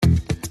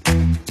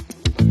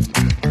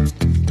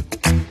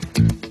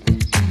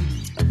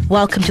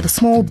Welcome to the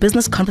Small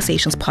Business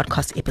Conversations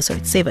Podcast,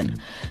 Episode 7.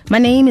 My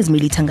name is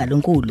Militanga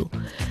Lunkulu.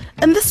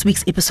 In this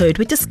week's episode,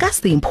 we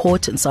discuss the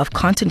importance of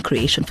content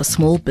creation for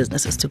small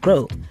businesses to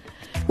grow.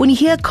 When you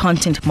hear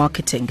content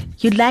marketing,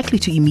 you're likely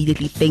to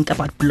immediately think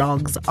about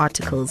blogs,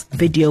 articles,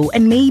 video,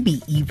 and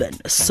maybe even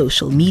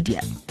social media.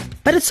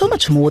 But it's so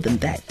much more than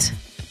that.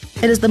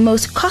 It is the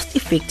most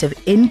cost-effective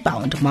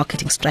inbound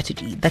marketing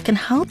strategy that can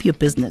help your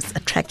business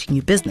attract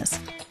new business.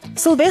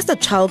 Sylvester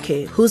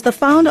Chalke, who's the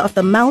founder of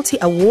the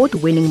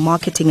multi-award-winning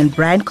marketing and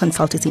brand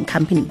consulting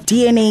company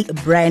DNA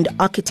Brand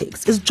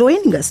Architects, is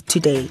joining us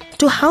today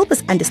to help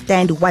us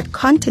understand what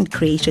content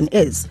creation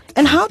is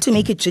and how to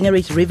make it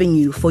generate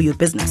revenue for your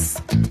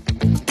business.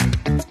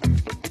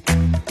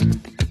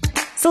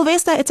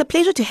 Sylvester, it's a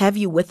pleasure to have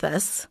you with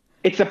us.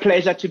 It's a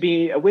pleasure to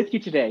be with you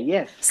today,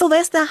 yes.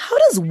 Sylvester, how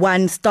does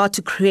one start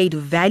to create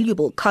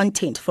valuable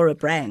content for a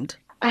brand?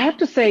 I have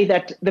to say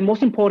that the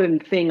most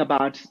important thing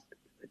about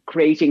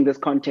creating this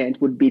content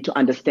would be to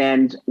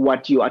understand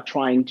what you are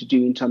trying to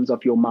do in terms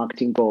of your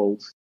marketing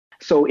goals.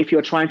 So if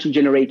you're trying to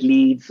generate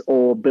leads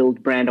or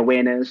build brand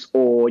awareness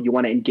or you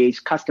want to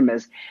engage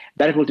customers,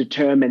 that will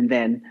determine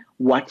then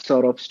what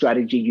sort of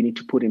strategy you need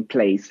to put in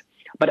place.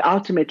 But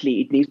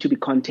ultimately, it needs to be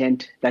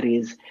content that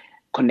is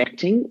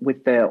connecting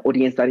with the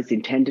audience that is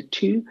intended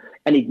to,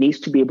 and it needs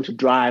to be able to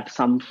drive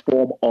some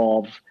form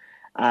of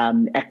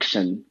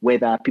action,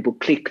 whether people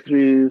click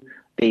through,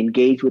 they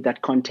engage with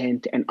that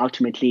content, and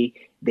ultimately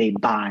they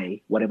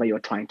buy whatever you're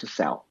trying to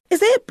sell.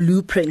 Is there a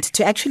blueprint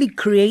to actually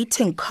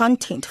creating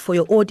content for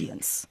your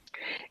audience?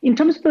 In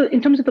terms of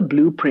the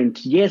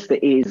blueprint, yes, there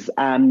is.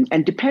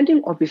 And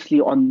depending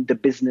obviously on the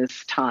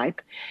business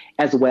type,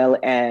 as well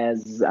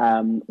as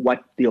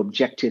what the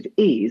objective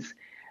is,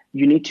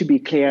 you need to be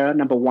clear,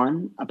 number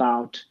one,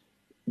 about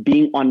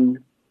being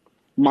on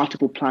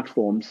multiple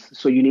platforms.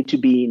 So you need to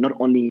be not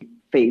only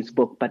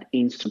Facebook, but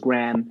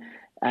Instagram,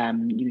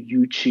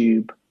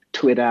 YouTube,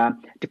 Twitter,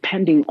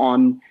 depending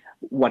on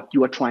what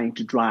you are trying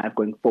to drive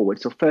going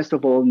forward. So first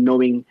of all,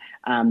 knowing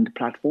the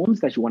platforms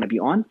that you want to be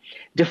on,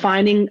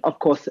 defining, of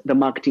course, the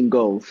marketing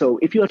goal. So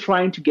if you're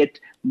trying to get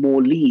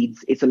more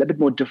leads, it's a little bit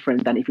more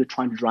different than if you're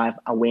trying to drive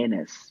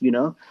awareness,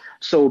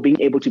 So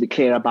being able to be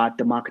clear about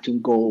the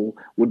marketing goal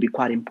would be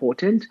quite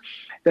important.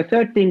 The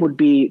third thing would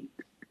be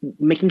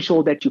making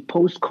sure that you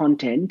post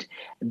content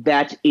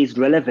that is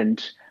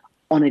relevant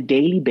on a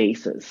daily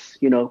basis,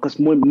 because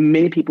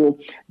many people,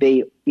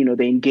 they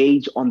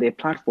engage on their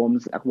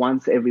platforms at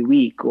once every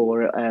week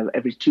or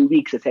every 2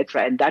 weeks,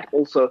 etc. And that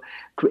also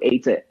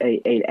creates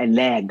a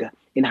lag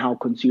in how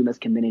consumers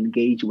can then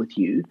engage with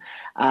you.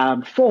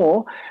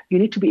 4, you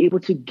need to be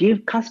able to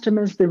give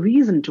customers the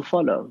reason to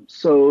follow.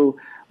 So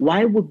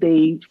why would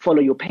they follow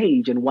your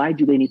page and why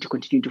do they need to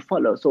continue to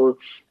follow? So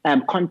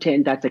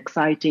content that's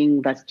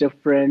exciting, that's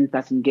different,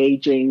 that's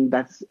engaging,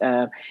 that's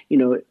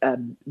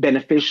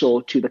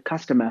beneficial to the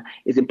customer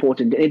is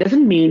important. And it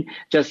doesn't mean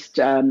just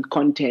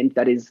content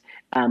that is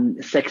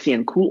sexy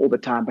and cool all the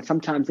time, but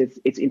sometimes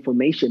it's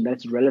information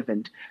that's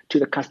relevant to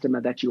the customer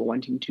that you're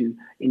wanting to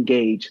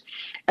engage.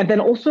 And then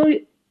also,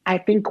 I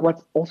think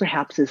what also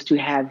helps is to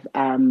have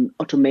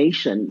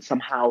automation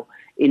somehow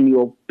in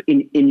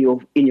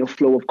your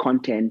flow of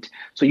content.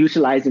 So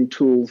utilizing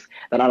tools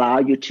that allow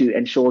you to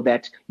ensure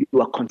that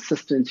you are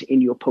consistent in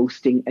your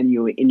posting and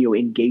in your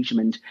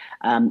engagement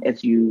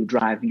as you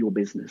drive your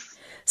business.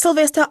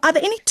 Sylvester, are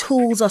there any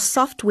tools or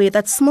software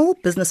that small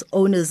business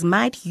owners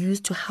might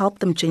use to help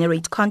them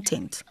generate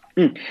content?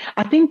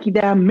 I think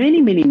there are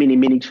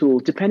many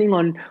tools depending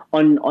on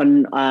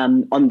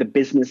the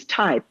business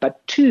type.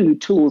 But 2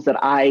 tools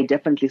that I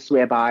definitely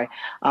swear by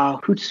are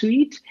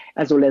Hootsuite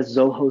as well as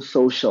Zoho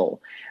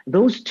Social.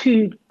 Those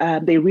 2,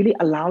 they really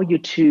allow you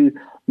to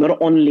not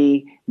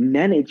only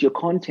manage your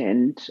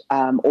content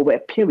over a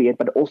period,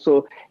 but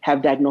also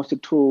have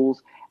diagnostic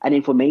tools and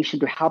information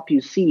to help you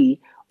see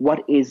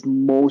what is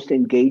most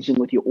engaging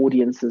with your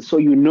audiences, so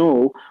you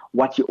know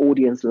what your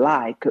audience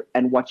like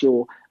and what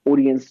your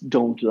audience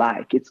don't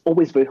like. It's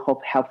always very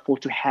helpful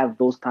to have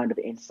those kind of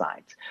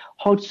insights.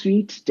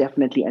 Hootsuite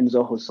definitely and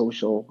Zoho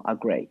Social are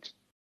great.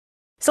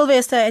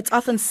 Sylvester, it's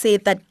often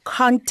said that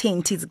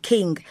content is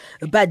king,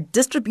 but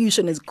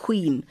distribution is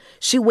queen.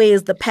 She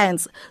wears the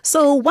pants.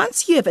 So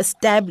once you have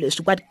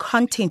established what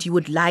content you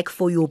would like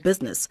for your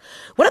business,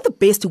 what are the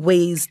best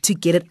ways to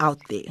get it out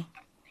there?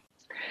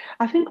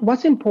 I think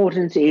what's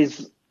important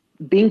is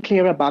being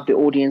clear about the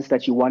audience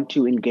that you want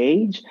to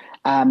engage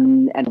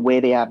and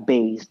where they are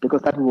based,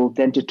 because that will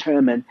then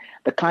determine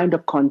the kind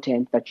of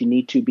content that you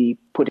need to be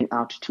putting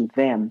out to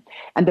them.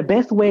 And the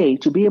best way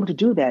to be able to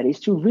do that is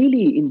to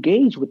really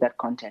engage with that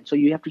content. So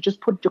you have to just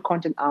put your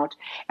content out.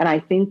 And I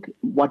think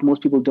what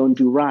most people don't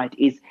do right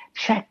is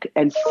check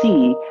and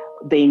see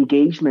the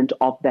engagement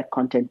of that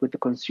content with the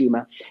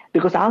consumer,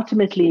 because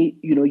ultimately,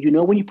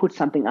 when you put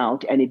something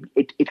out and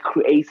it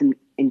creates an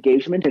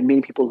engagement and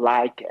many people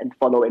like and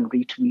follow and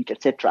retweet,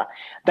 etc.,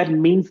 that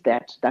means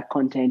that that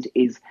content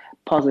is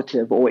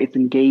positive or it's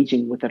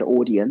engaging with that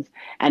audience.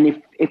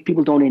 And if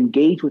people don't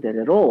engage with it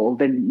at all,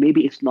 then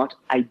maybe it's not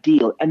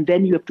ideal. And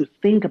then you have to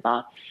think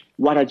about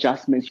what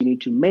adjustments you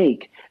need to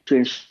make to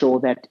ensure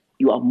that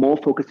you are more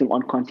focusing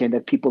on content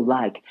that people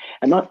like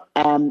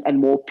and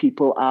more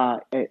people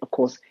are, of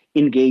course,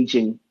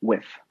 engaging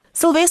with.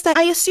 Sylvester,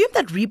 I assume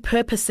that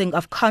repurposing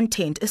of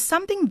content is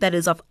something that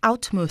is of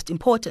utmost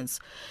importance.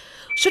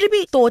 Should it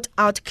be thought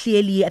out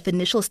clearly at the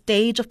initial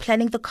stage of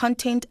planning the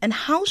content, and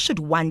how should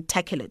one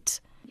tackle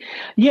it?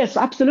 Yes,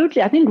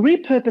 absolutely. I think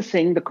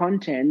repurposing the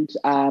content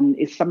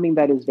is something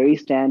that is very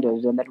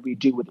standard and that we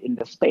do within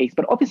the space.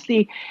 But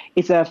obviously,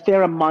 it's a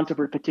fair amount of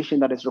repetition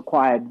that is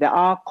required. There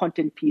are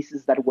content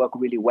pieces that work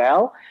really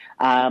well.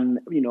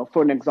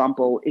 For an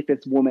example, if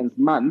it's Women's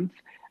Month,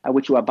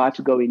 which we're about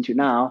to go into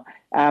now,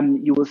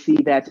 you will see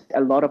that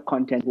a lot of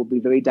content will be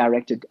very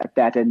directed at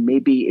that, and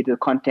maybe it's a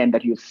content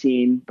that you've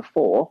seen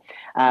before,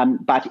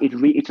 but it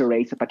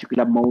reiterates a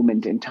particular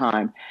moment in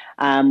time.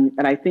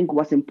 And I think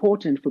what's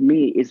important for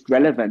me is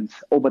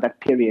relevance over that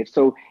period.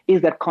 So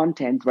is that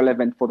content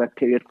relevant for that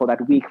period, for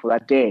that week, for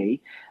that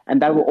day?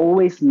 And that will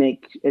always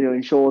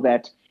ensure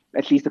that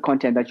at least the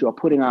content that you are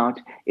putting out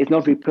is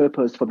not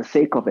repurposed for the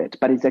sake of it,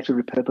 but it's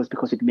actually repurposed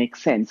because it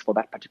makes sense for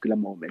that particular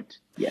moment.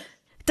 Yes.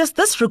 Does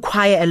this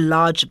require a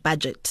large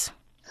budget?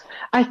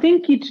 I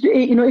think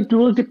it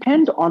will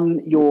depend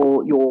on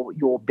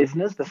your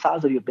business, the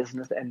size of your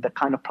business, and the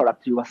kind of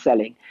product you are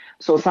selling.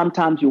 So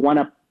sometimes you want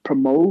to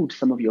promote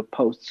some of your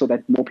posts so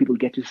that more people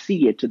get to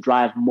see it, to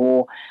drive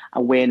more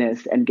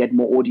awareness and get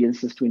more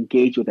audiences to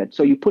engage with it.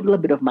 So you put a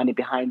little bit of money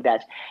behind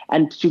that.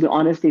 And to be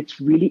honest, it's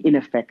really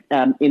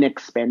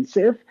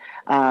inexpensive.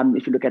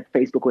 If you look at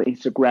Facebook or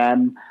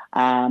Instagram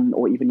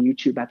or even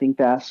YouTube, I think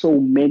there are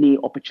so many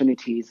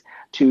opportunities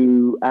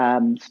to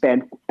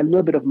spend a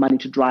little bit of money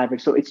to drive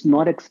it. So it's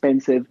not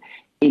expensive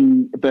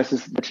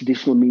versus the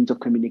traditional means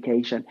of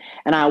communication.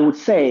 And I would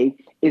say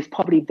is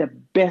probably the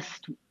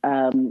best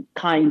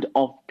kind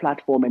of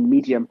platform and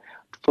medium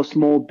for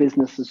small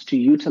businesses to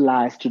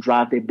utilize to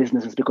drive their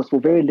businesses, because for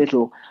very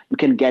little, you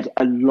can get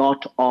a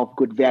lot of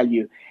good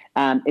value.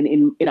 And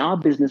in our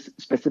business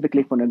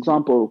specifically, for an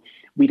example,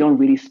 we don't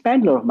really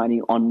spend a lot of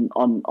money on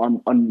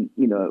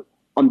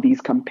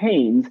these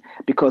campaigns,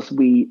 because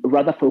we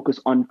rather focus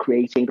on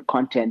creating the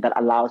content that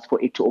allows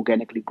for it to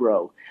organically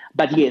grow.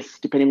 But yes,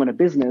 depending on a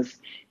business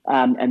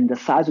and the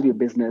size of your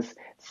business,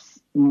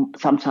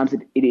 sometimes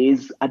it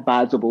is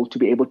advisable to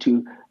be able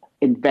to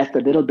invest a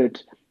little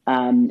bit,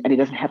 and it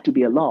doesn't have to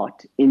be a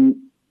lot,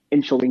 in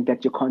ensuring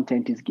that your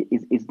content is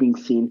being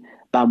seen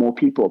by more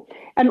people.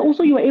 And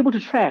also you are able to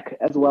track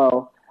as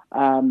well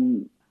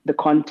the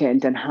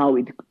content and how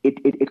it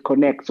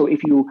connects. So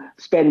if you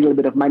spend a little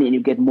bit of money and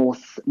you get more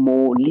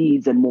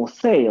leads and more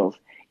sales,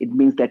 it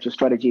means that your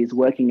strategy is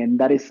working, and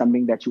that is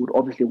something that you would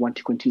obviously want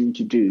to continue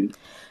to do.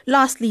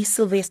 Lastly,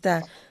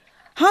 Sylvester,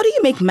 how do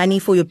you make money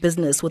for your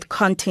business with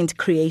content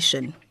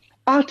creation?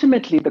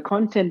 Ultimately, the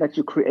content that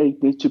you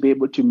create needs to be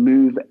able to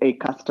move a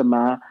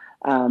customer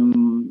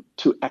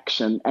to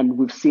action. And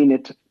we've seen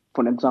it,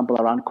 for example,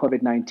 around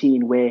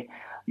COVID-19, where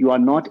you are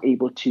not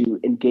able to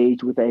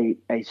engage with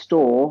a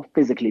store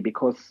physically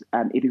because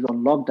it is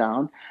on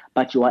lockdown,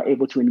 but you are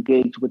able to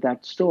engage with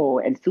that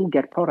store and still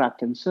get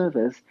product and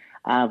service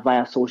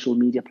via social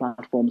media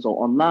platforms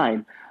or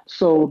online.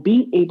 So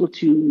being able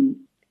to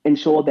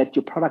ensure that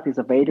your product is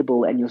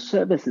available and your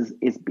service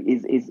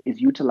is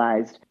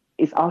utilized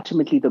is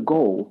ultimately the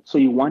goal. So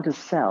you want to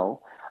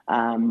sell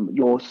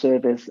your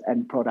service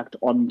and product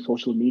on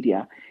social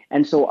media.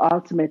 And so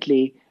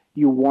ultimately,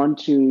 you want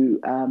to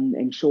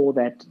ensure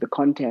that the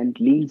content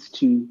leads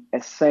to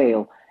a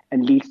sale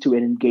and leads to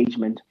an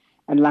engagement.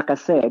 And like I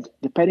said,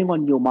 depending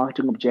on your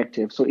marketing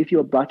objective, so if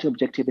your marketing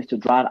objective is to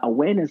drive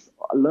awareness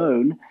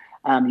alone,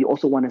 you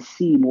also want to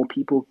see more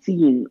people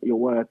seeing your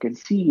work and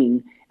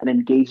seeing and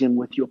engaging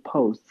with your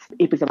posts.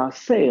 If it's about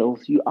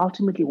sales, you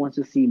ultimately want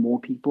to see more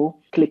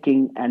people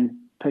clicking and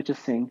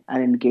purchasing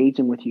and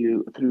engaging with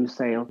you through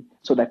sales,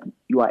 so that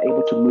you are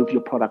able to move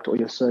your product or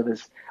your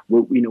service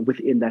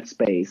within that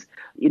space.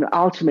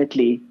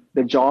 Ultimately,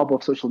 the job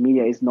of social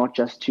media is not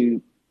just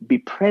to be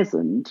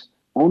present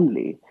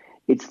only.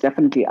 It's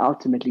definitely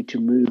ultimately to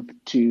move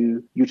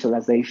to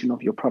utilization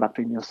of your product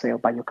and your sale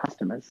by your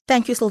customers.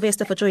 Thank you,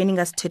 Sylvester, for joining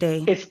us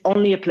today. It's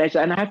only a pleasure.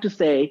 And I have to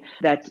say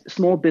that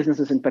small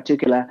businesses in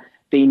particular,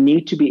 they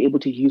need to be able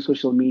to use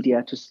social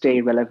media to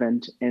stay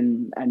relevant,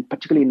 and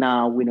particularly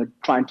now,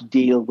 trying to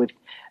deal with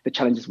the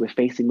challenges we're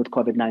facing with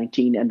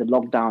COVID-19 and the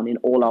lockdown in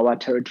all our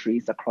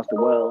territories across the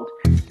world.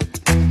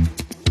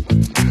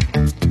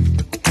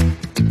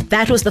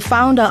 That was the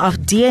founder of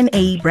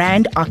DNA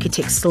Brand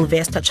Architects,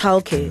 Sylvester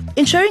Chalke,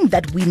 ensuring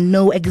that we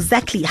know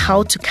exactly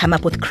how to come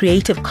up with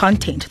creative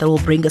content that will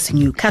bring us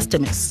new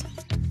customers.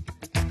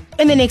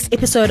 In the next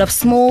episode of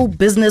Small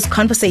Business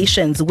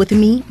Conversations with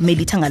me,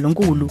 Melita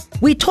Ngalungulu,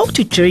 we talk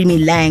to Jeremy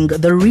Lang,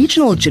 the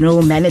Regional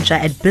General Manager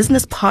at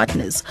Business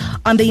Partners,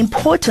 on the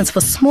importance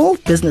for small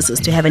businesses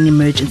to have an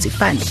emergency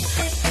fund.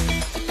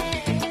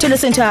 To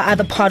listen to our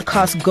other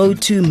podcasts, go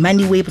to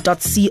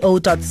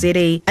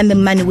moneyweb.co.za and the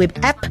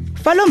MoneyWeb app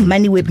Follow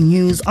MoneyWeb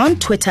News on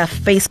Twitter,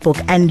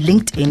 Facebook, and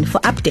LinkedIn for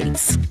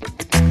updates.